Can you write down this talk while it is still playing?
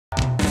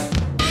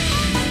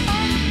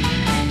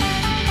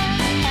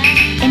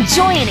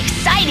Enjoy an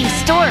exciting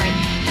story.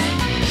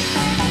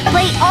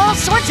 Play all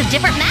sorts of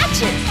different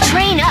matches.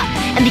 Train up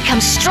and become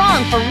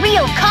strong for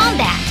real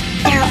combat.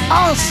 There are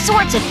all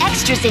sorts of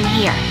extras in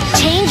here.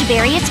 Change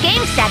various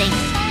game settings.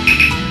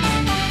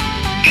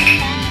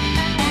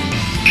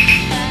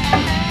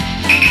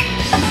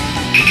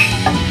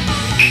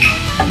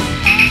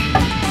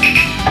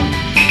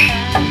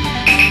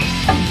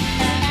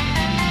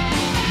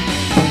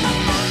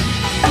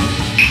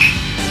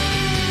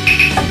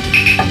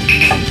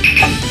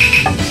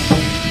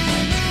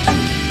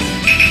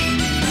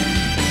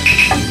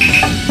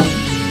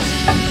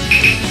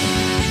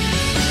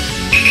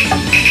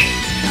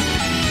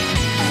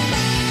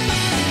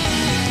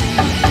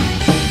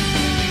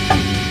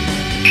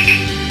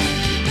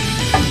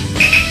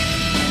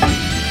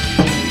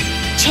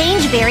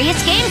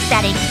 Various game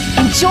settings.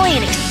 Enjoy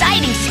an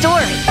exciting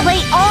story. Play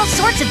all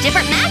sorts of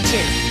different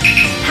matches.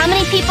 How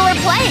many people are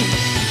playing?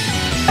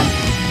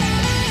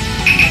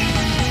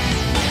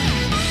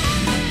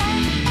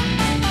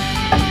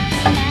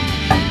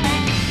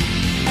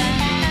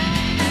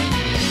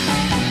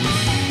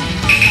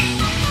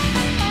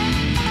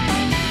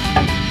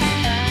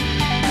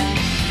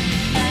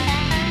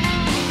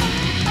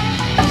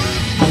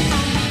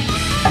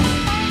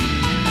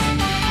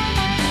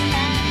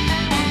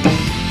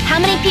 How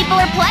many people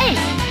are playing?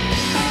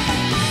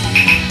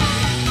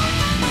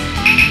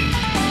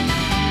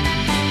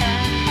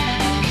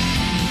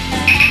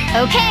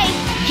 Okay,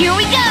 here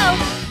we go!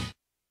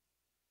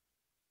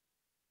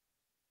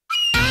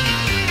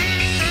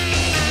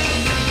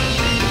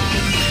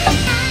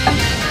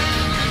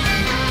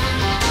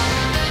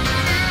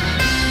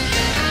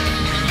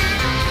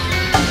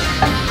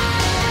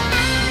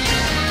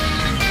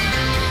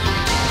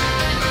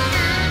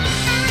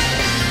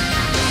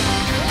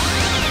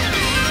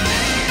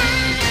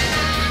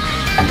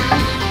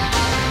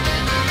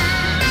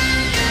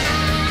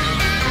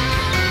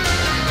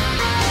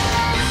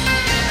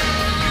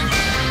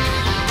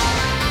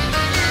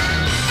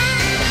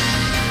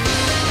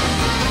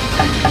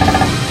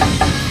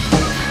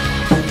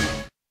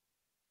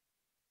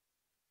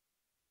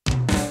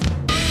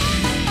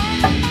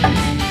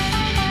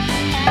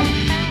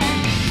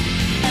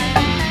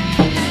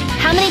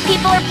 How many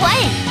people are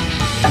playing?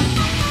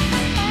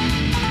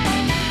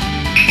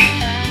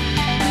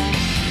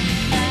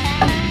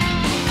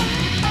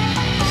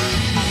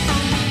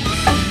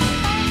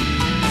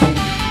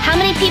 How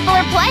many people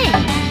are playing?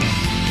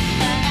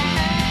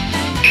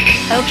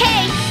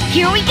 Okay,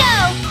 here we go!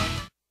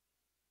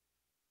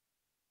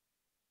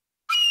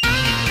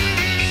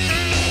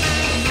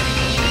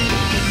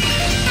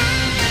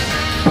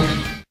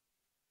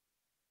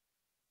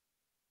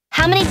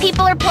 How many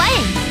people are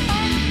playing?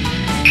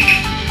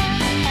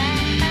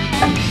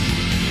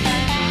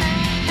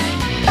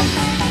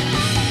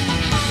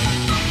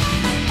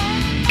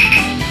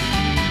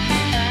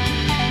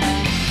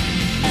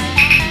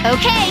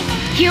 Okay,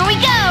 here we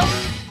go!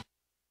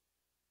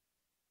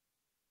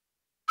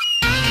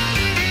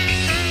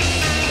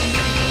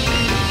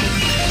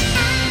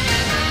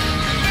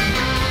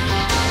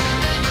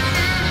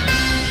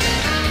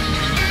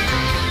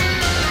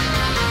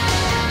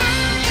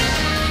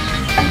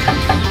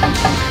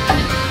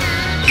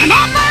 I'm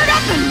all fired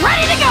up and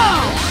ready to go!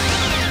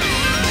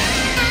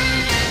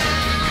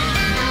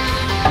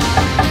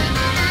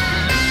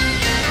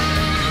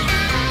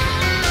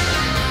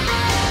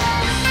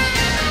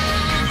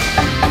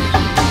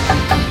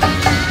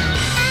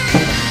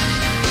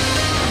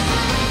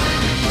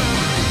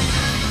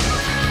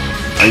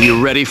 Are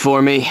you ready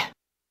for me?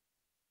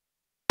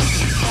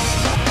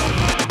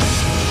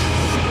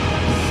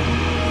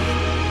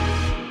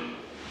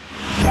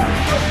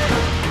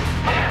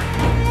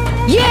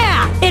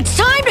 Yeah! It's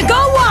time to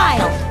go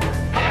wild!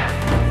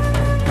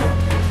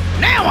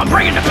 Now I'm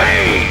bringing the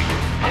pain!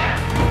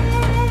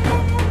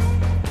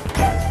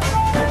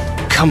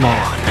 Come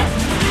on.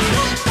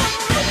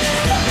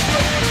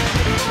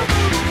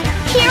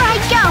 Here I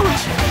go!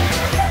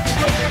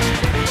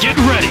 Get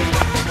ready!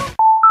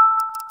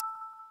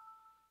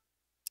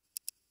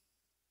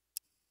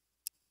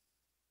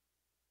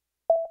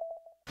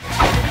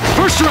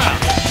 First round!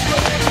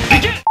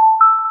 Begin!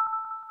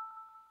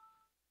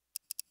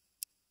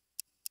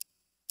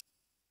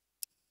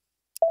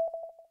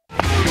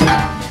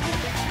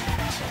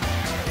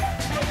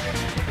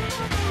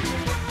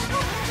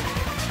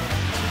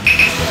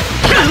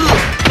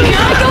 Here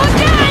I go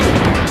again!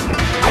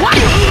 What?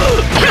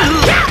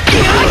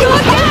 Here I go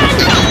again!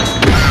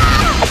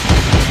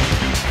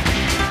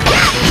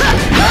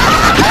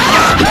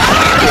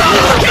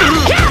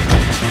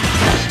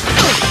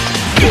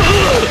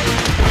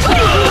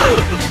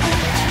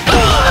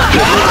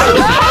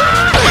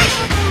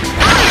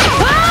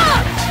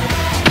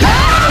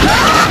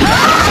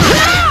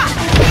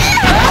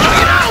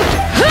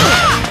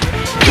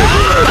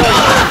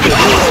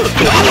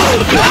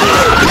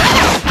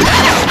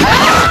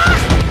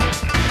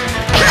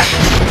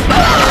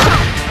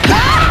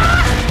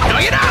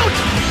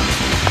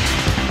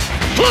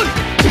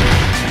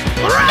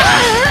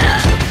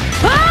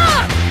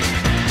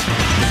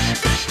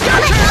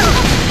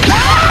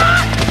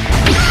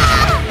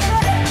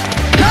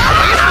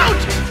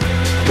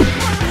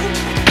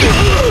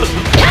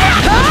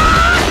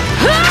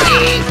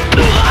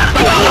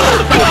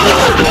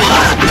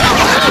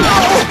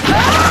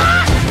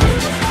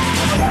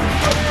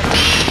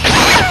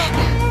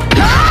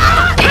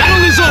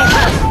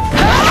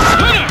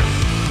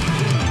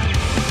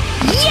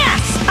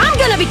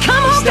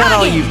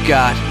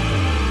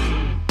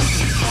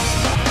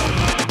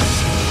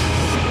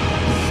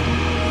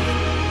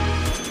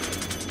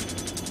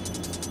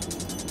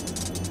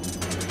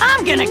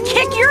 gonna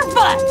kick your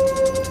butt!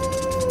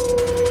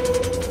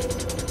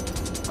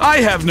 I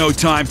have no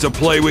time to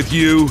play with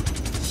you.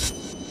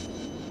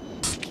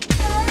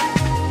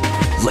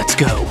 Let's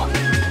go.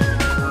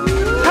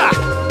 Ha!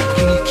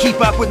 Can you keep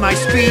up with my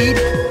speed?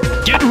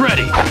 Get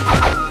ready.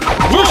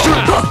 First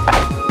round.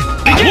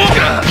 Begin.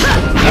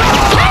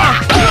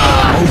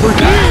 Over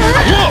here.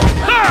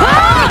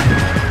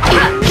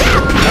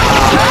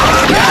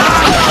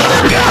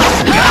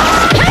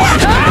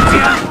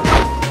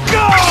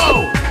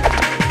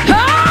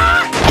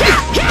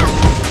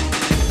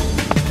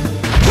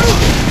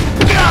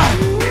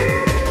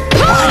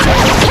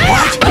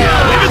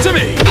 Leave it to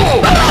me.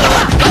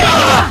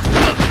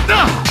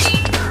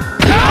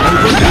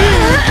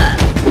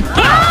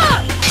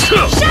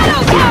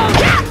 Shadow Clone!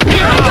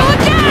 Here I go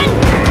again!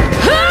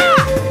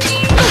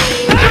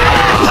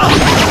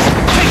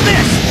 Take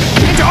this!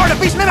 Into Art of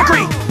Beast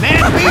Mimicry!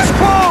 Man Beast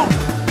Clone!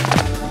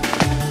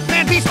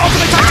 Man Beast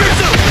Ultimate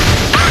Taijutsu!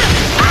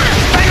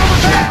 Bang over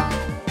back!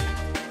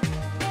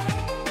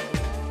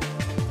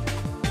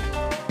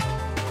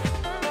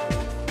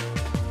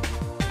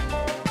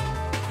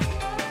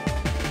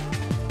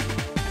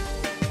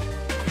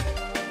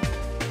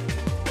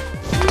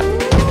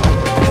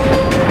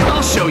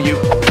 I'll show you.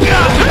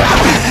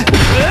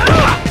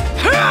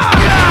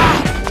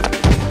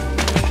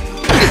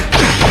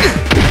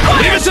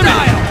 Fire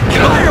style!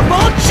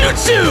 Fireball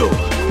Jutsu!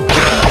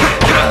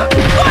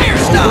 Fire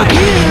style!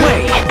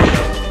 Wait!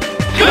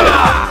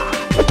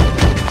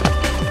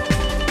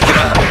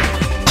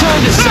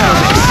 Time to settle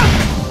this.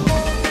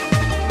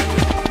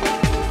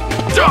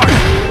 Dark!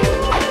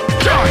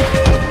 Dark!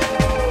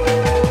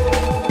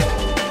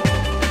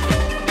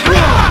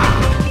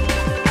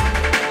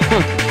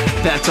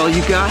 That's all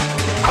you got?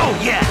 Oh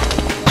yeah!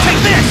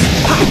 Take this!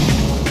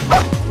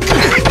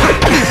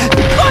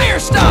 Fire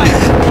style!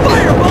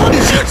 Fireball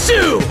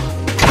Jutsu!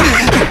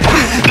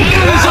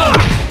 It's over.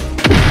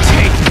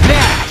 Take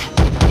that.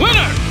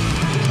 Winner!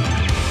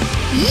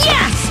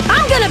 Yes!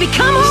 I'm gonna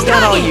become Hokage! Is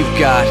that all you've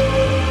got?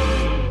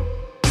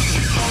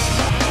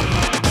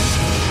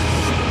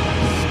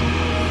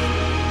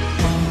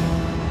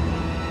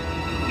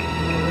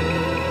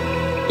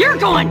 You're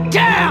going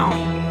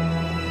down!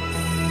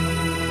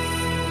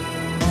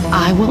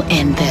 I will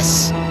end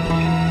this.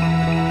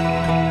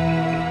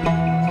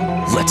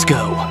 Let's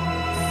go.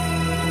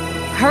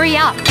 Hurry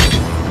up.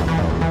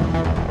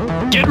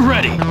 Get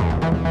ready.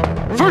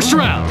 First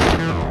round.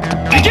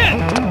 Begin.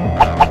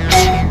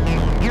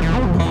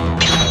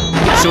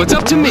 So it's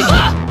up to me.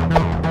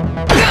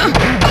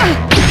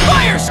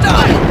 Fire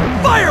style!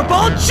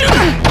 Fireball Jutsu!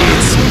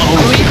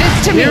 Leave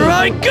this to me. Here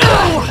I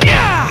go!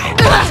 Yeah!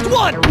 Last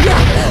one!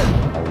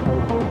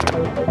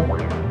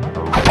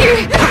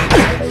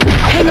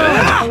 Hang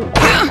on.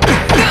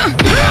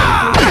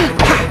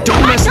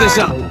 Don't mess this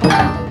up.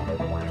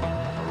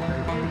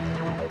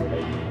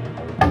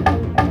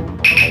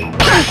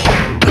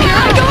 Here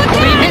I go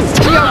again! Leave this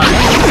to your...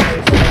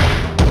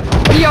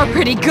 You're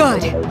pretty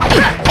good.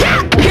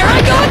 Here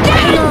I go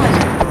again!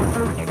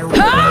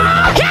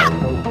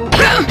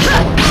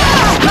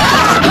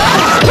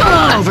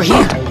 Over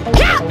here.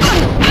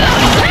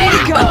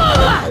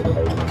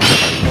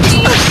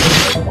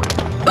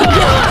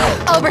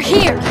 Over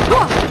here!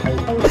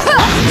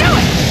 Do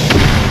it!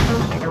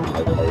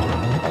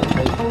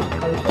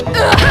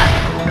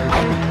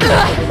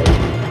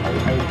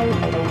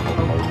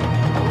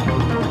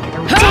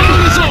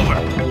 Time is over.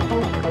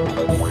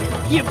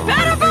 You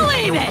better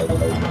believe it!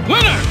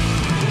 Winner!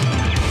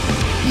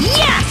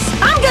 Yes!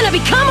 I'm gonna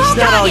become Hokage! Is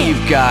that all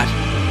you've got?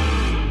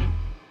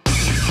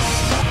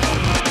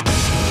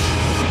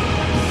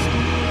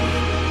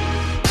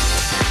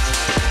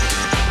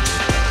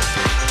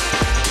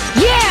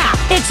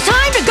 Yeah! It's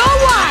time to go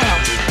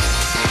wild!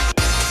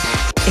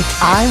 If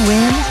I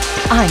win,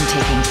 I'm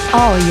taking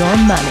all your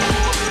money.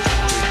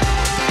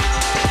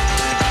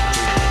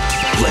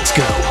 Let's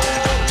go.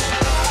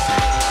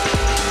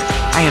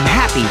 I am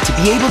happy to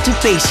be able to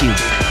face you.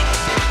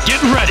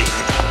 Get ready.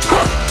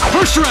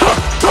 First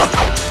round.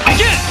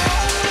 Begin.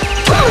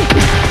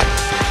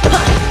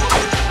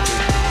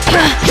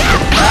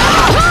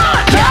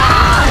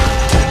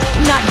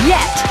 Not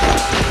yet!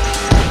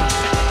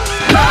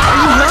 Are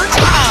you hurt?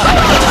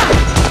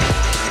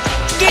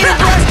 Gator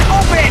Blast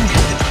open!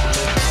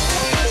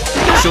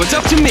 So it's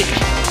up to me.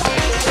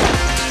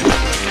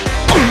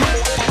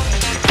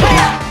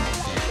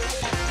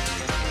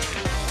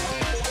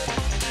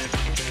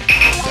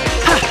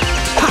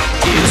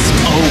 It's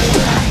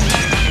over.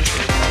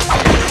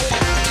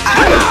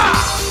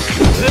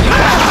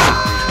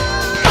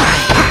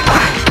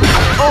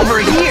 Over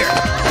here.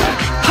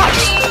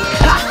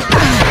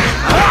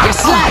 You're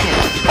slacking.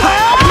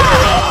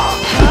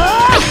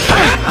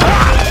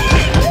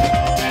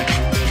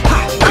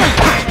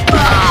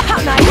 How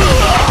naive!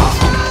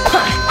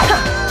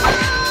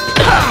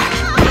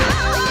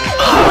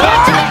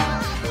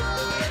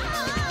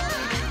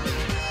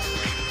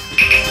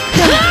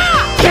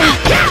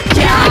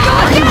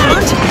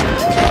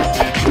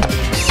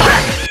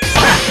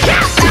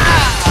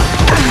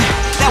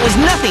 That was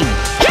nothing!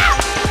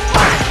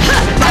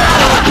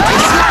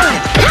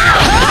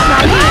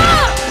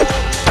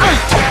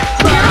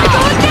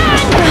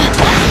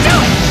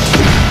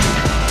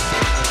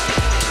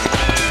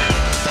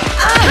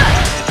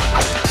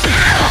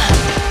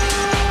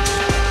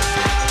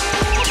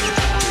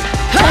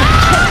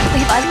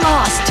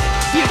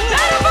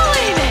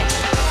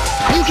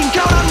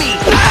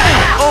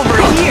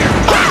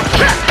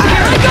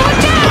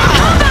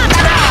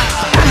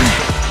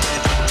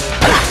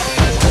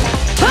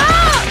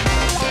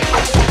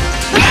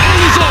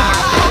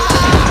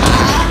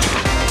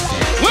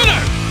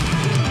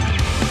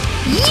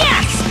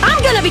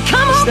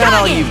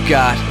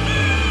 got.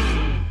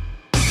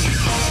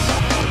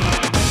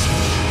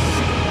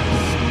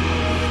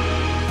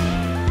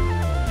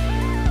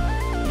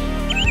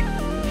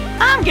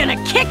 I'm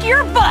gonna kick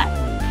your butt!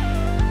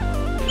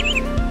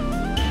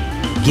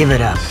 Give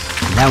it up.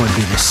 That would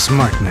be the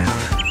smart move.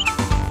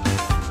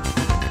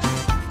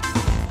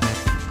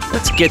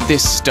 Let's get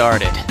this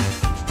started.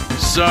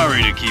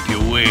 Sorry to keep you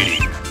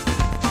waiting.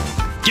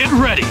 Get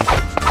ready.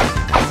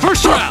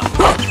 First round.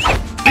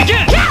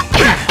 Begin.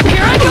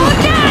 Here I go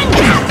again!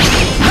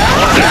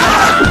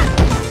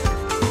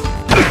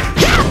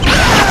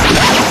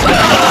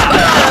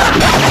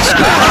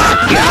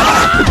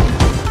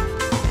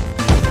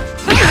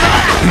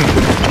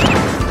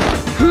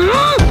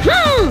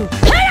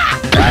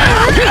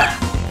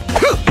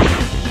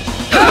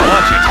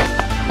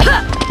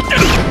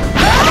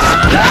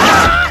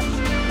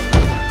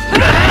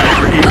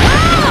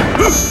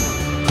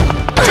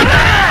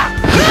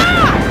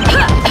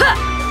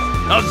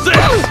 How's this?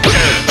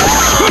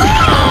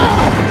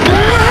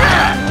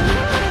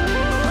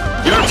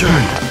 Your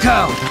turn. Go!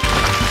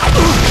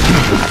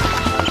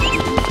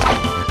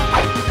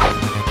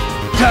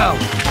 Go!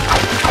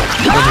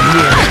 Over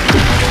here.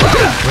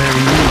 Where are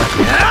you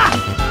looking?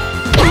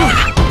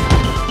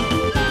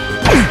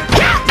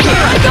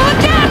 Here I go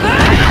again!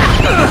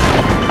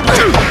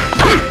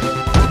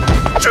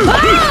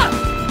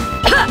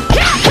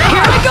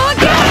 Here I go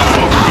again!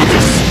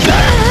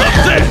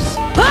 How's this?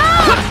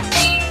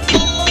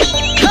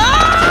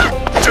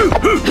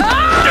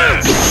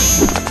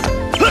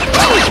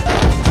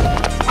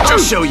 I'll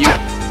show you.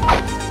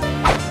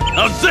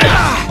 How's this?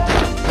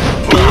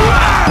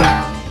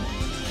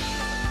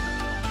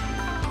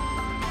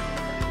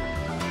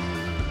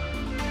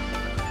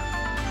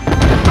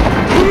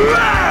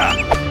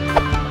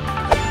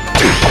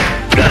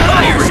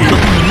 Fire's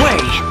looking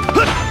way.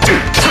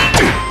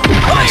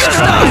 Fire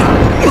style!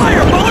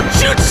 Fireball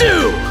jutsu!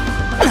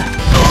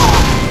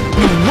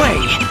 No way!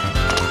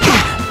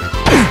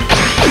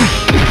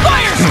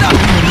 Fire style!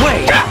 No way!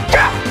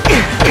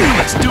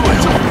 Let's do it!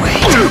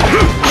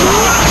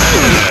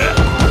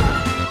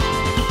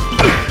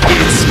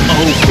 It's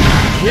over!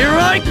 Here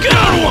I go!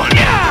 Good one!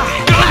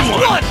 Good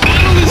one!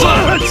 Battle is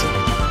on!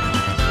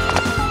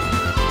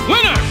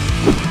 Winner!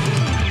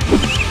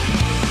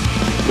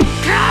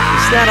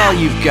 Is that all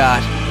you've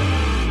got?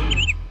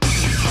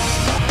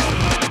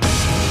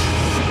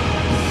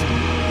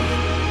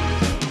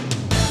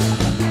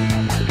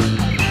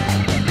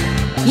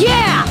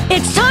 Yeah!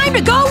 It's time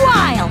to go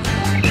wild!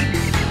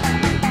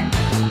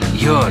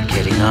 You're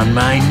getting on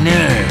my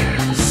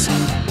nerves.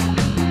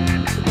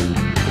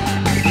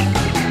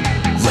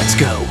 Let's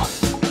go.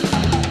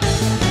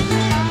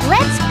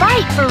 Let's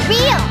fight for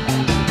real!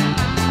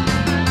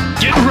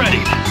 Get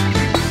ready!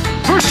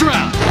 First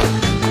round!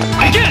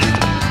 Begin!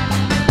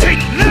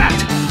 Take that!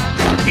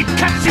 It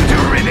cuts you to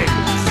ribbons!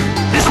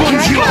 This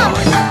one's Here I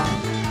yours!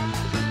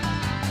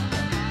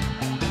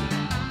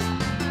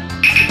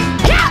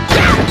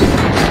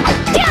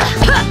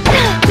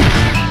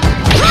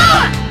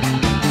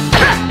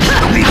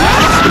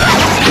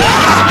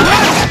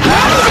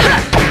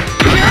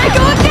 Here I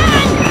go again!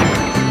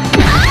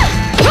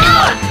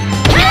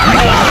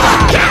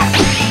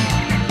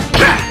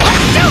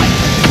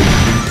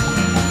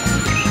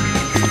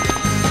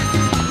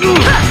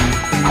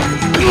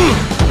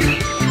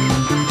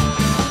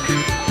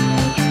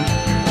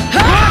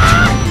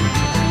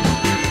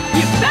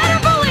 You better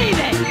believe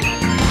it!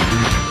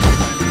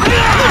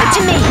 Leave it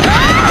to me!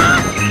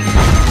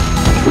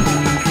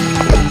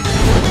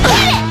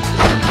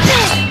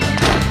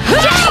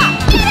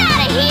 Get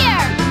out of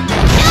here!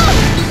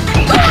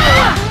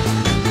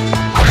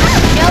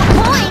 No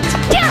point!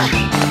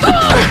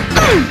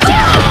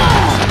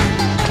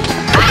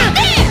 Right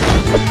there!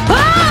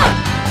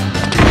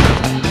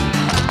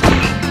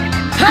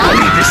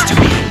 Leave this to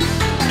me!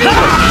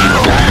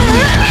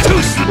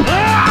 Too slow!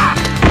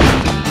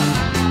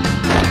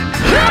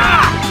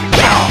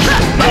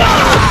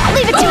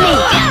 Leave it to me!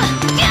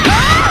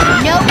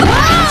 No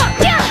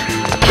point!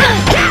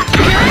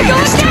 Here I go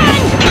again!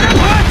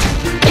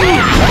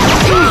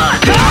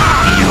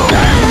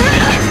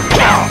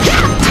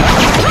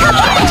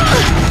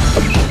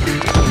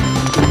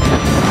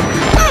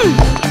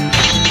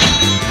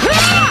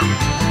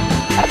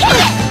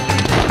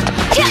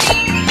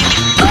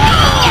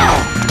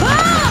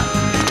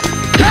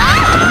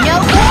 No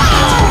point!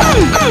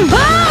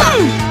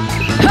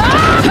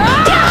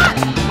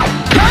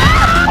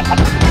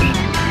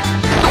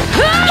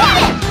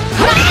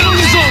 Battle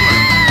is over!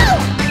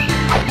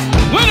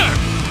 Winner!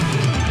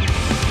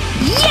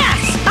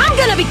 Yes! I'm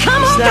gonna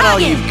become Is that all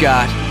Hokage! you've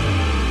got?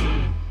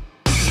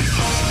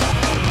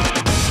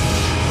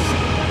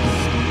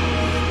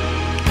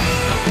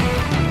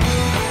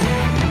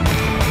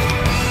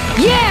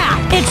 Yeah!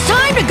 It's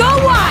time to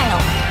go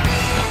wild!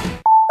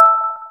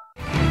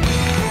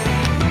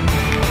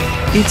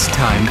 It's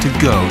time to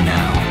go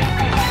now.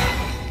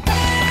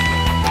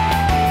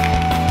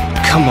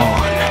 Come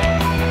on.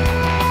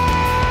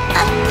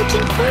 I'm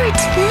looking forward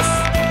to this.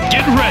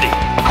 Get ready!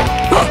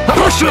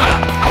 First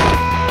round!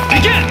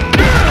 Begin!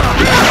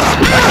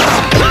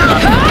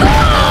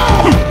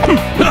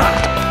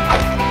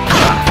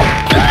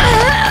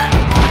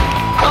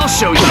 I'll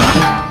show you.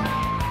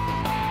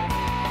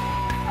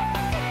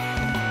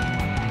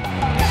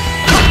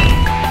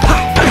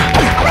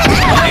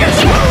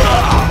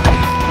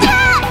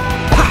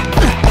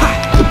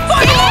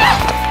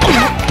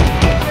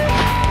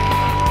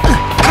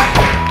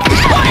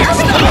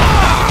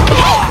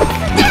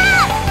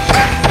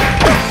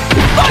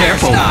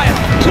 Careful!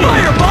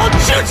 Fireball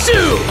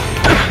jutsu!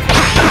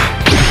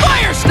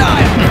 Fire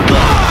style!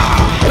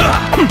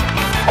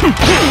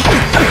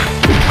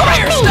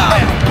 Fire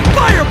style!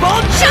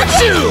 Fireball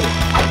jutsu!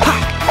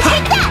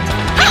 Take that!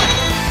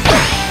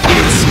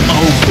 It's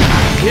over.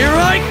 Here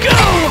I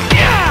go!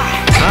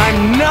 I'm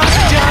not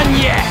done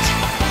yet!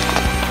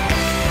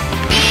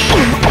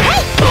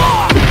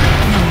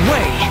 No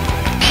way!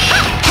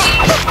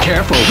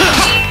 Careful.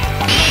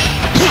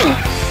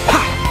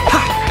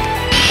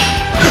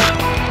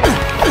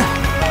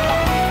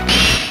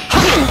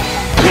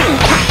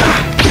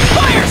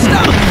 Fire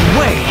style! No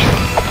way!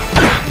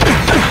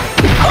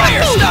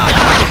 Fire style!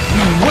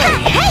 No way!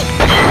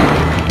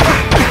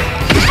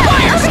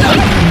 Fire style!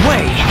 No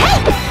way!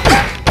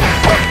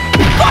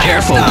 Fire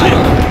Careful.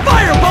 style!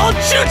 Fireball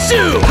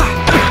jutsu!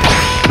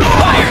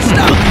 Fire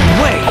style!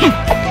 No way!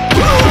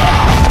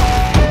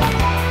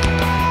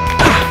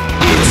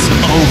 It's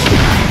over.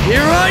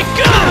 Here I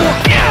go!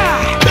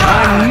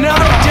 I'm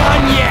not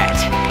done yet!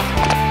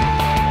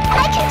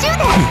 I can do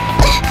this!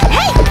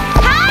 Hey!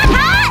 Hot,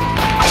 hot!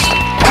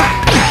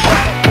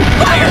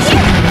 Fire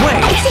style! No way!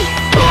 I see!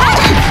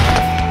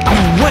 No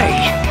way!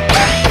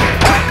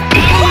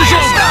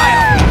 Fire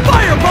style!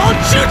 Fireball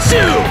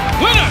jutsu!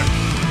 Winner!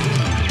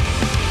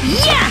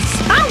 Yes!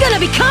 I'm gonna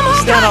become all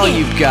Is that all Hokage!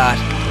 you've got?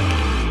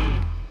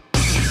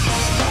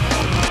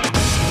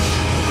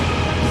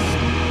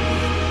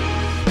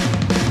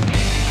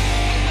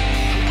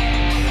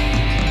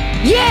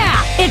 Yeah!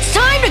 It's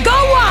time to go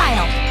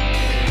wild!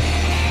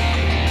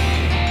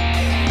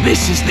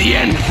 This is the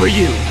end for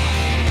you.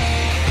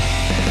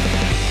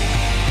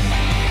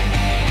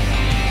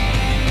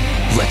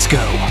 Let's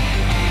go.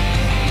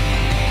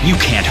 You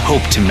can't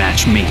hope to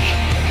match me.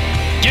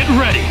 Get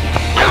ready.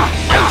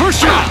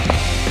 First round.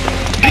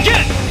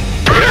 Begin.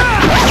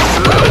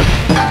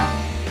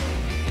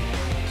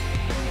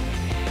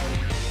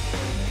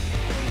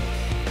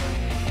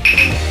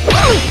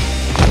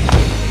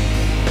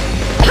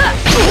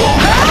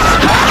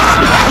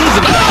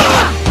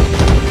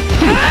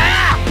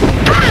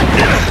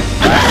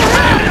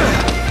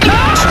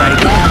 Try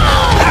again.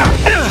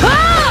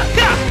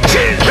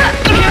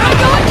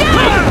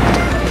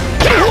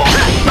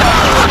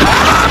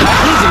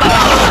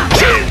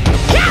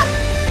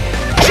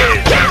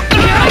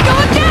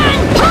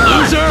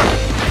 Loser.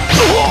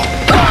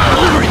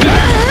 Over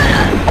here.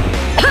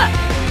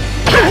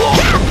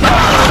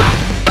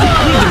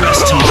 Leave the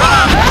rest to me.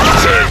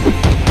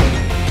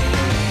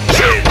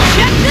 Check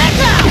this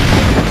out!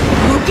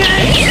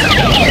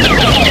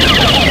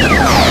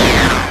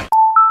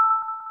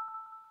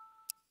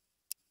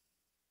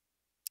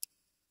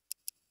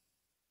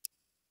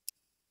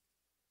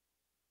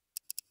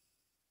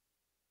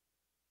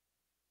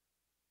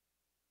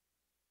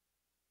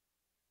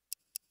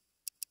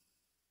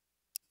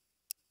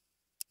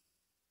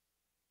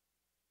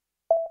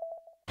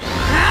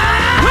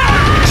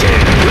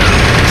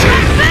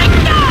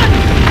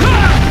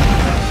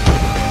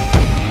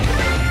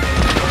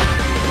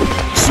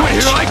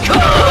 Switch. Here I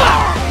come.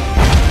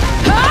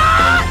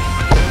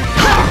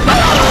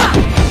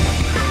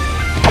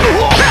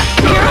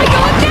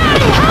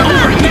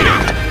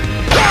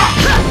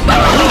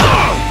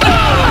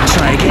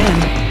 Try again.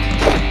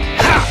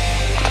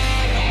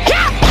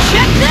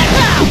 Check this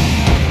out!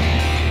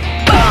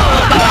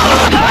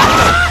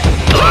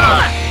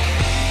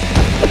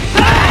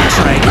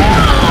 Try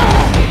again.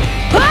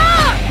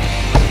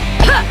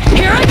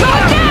 Here I go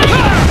again!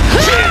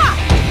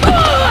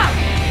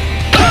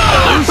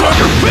 Loser,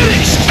 you're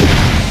finished.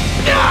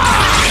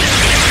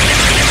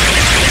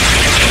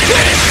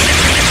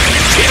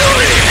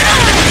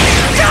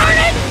 Darn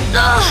it!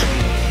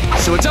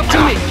 So it's up to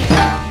me.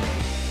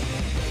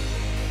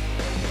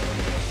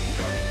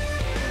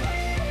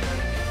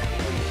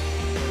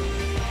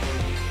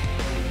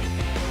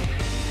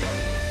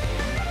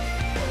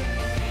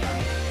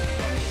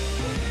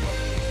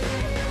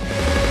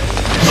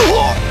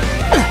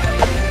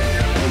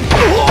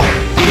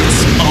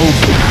 It's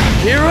over.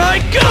 Here I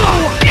go!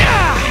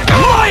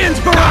 Lion's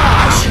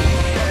Barrage!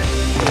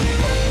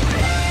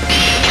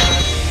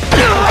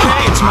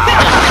 Okay, it's my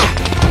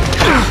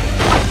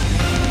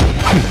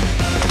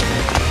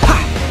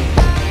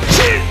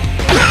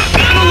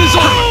battle is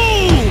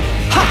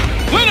over.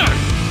 Winner!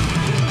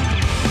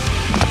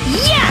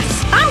 Yes!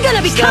 I'm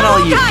gonna Is become that all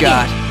you've Hokage!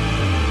 got?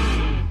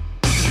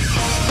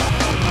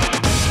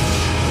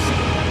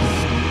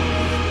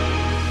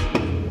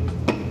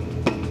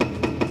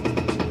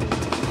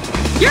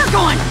 You're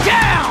going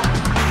down!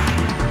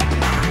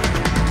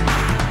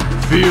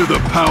 Fear the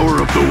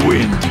power of the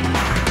wind.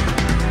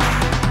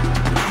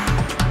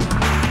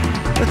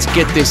 Let's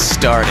get this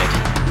started.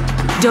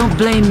 Don't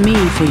blame me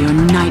for your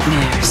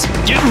nightmares.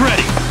 Get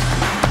ready!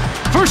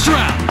 First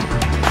round!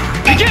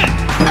 Begin!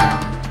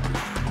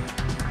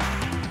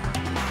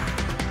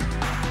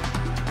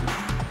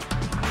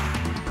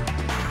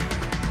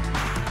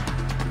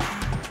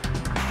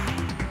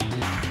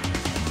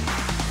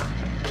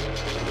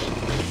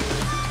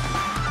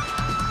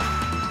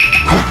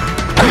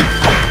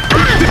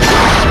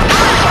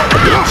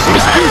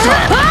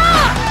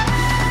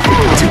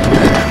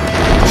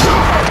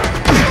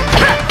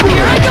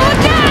 Here I go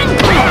again!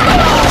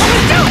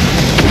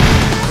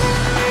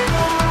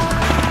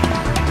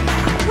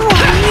 Who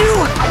are you?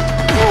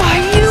 Who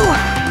are you?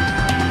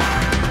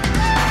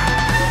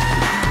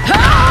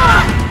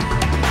 Ah!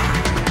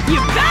 You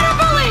better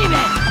believe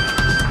it!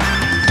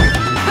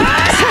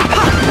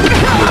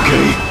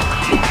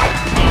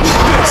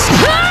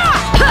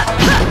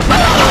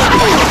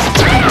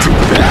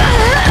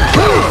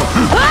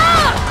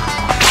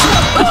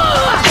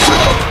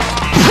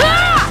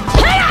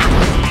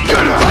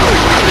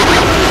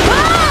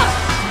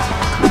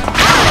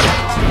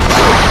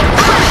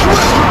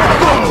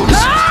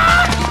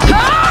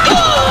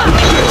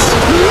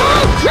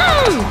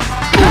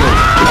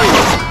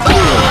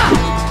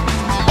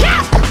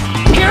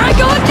 Here I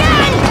go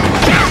again!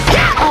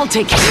 I'll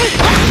take it.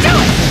 Let's do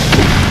it!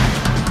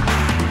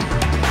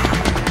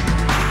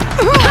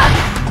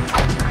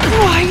 Who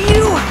are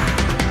you?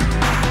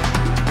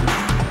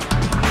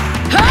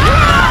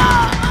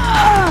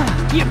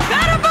 You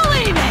better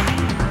believe it!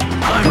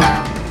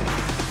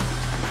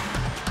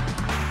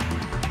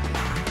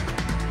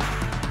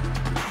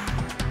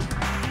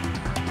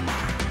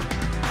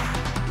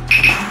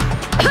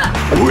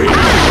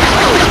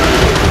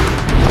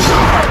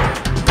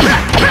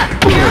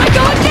 Here I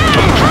go again!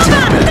 How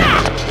about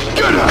that?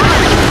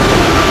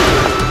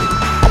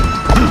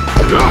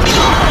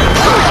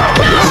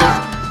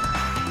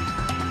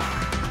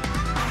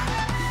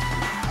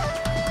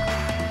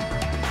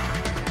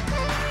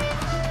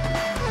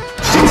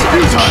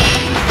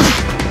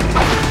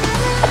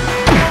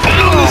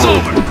 Battle is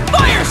over!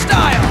 Fire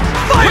style!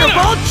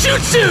 Fireball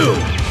jutsu!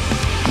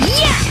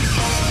 Yes!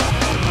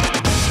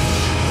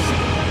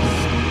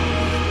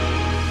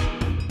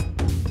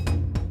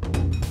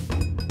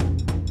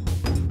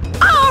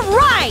 All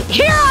right,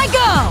 here I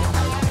go!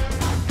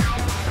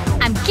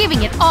 I'm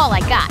giving it all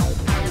I got.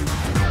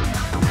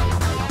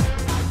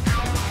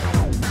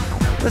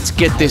 Let's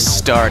get this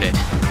started.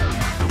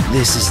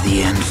 This is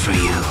the end for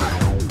you.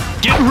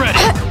 Get ready!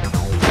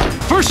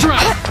 First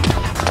round!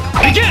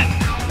 Begin!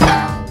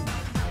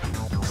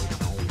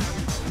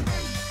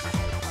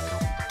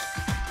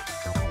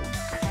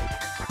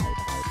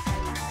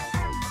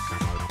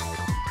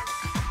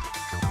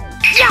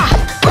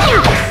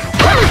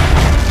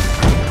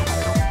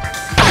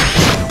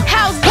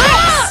 How's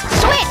this?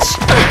 Switch!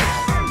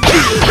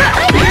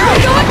 Here I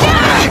go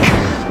again!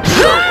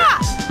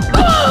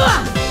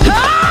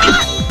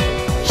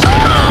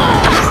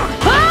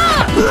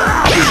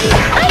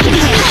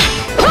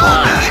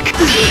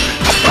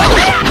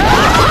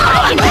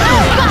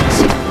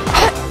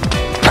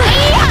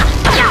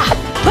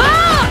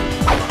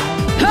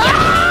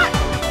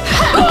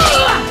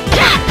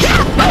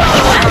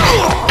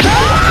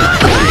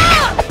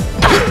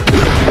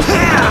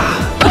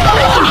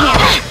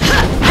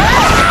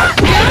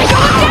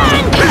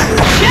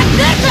 Check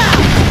this out!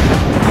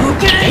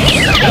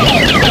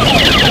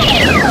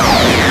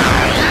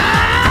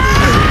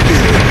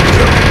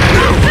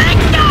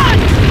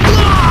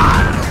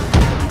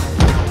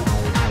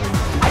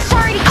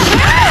 Sorry to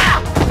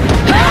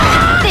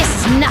This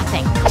is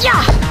nothing.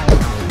 Yeah!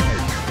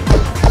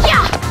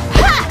 Yeah!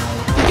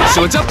 Ha!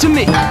 So it's up to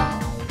me.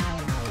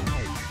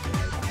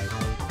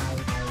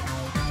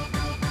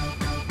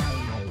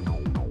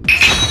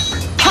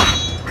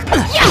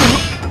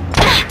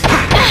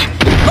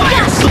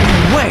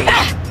 Wait!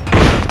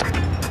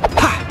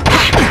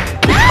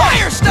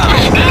 Fire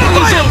style!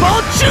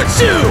 Fireball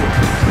jutsu!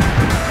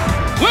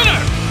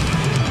 Winner!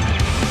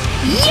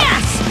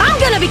 Yes! I'm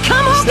gonna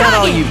become Is that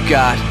all Hokage! you've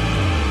got?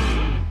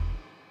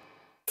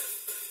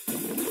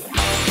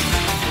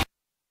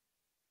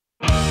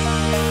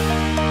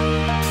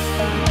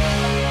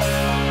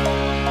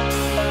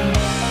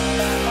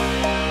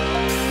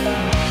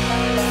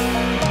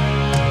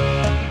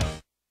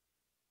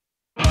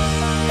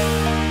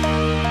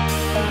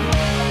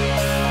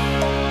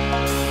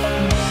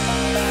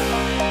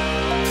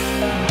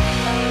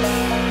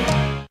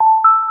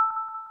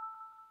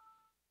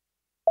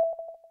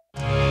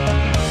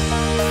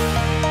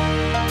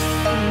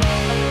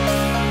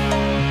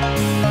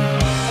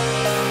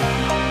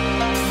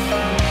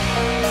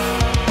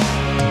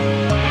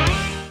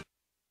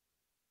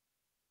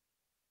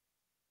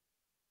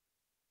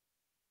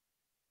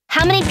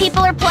 How many people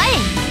are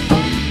playing?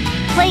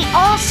 Play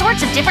all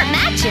sorts of different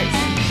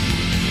matches.